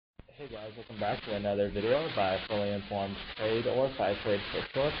Hey guys, welcome back to another video by Fully Informed Trade or 5-Trade Quick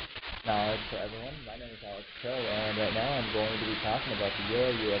Short. Knowledge for everyone. My name is Alex Cho, and right now I'm going to be talking about the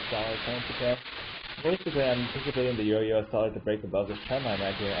Euro-US dollar currency pair. Basically, I'm anticipating the Euro-US dollar to break above this trend line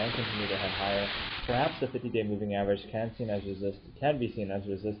right here and continue to head higher. Perhaps the 50-day moving average can be seen as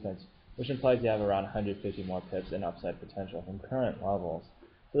resistance, which implies you have around 150 more pips in upside potential from current levels.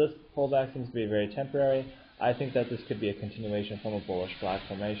 So this pullback seems to be very temporary. I think that this could be a continuation from a bullish flag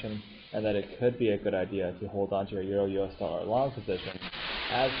formation, and that it could be a good idea to hold on to your Euro-US dollar long position,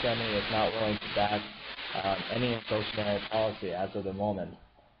 as Germany is not willing to back any inflationary policy as of the moment.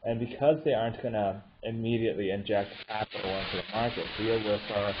 And because they aren't going to immediately inject capital into the market, the Euro-US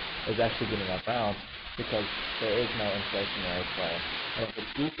dollar is actually getting a bounce because there is no inflationary play. And if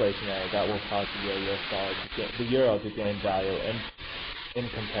it's deflationary, that will cause the euro to gain value in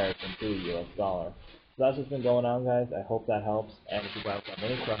comparison to the US dollar. So that's what's been going on, guys. I hope that helps. And if you guys have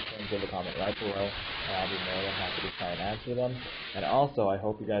any questions, leave a comment right below, and I'll be more than happy to try and answer them. And also, I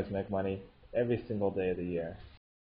hope you guys make money every single day of the year.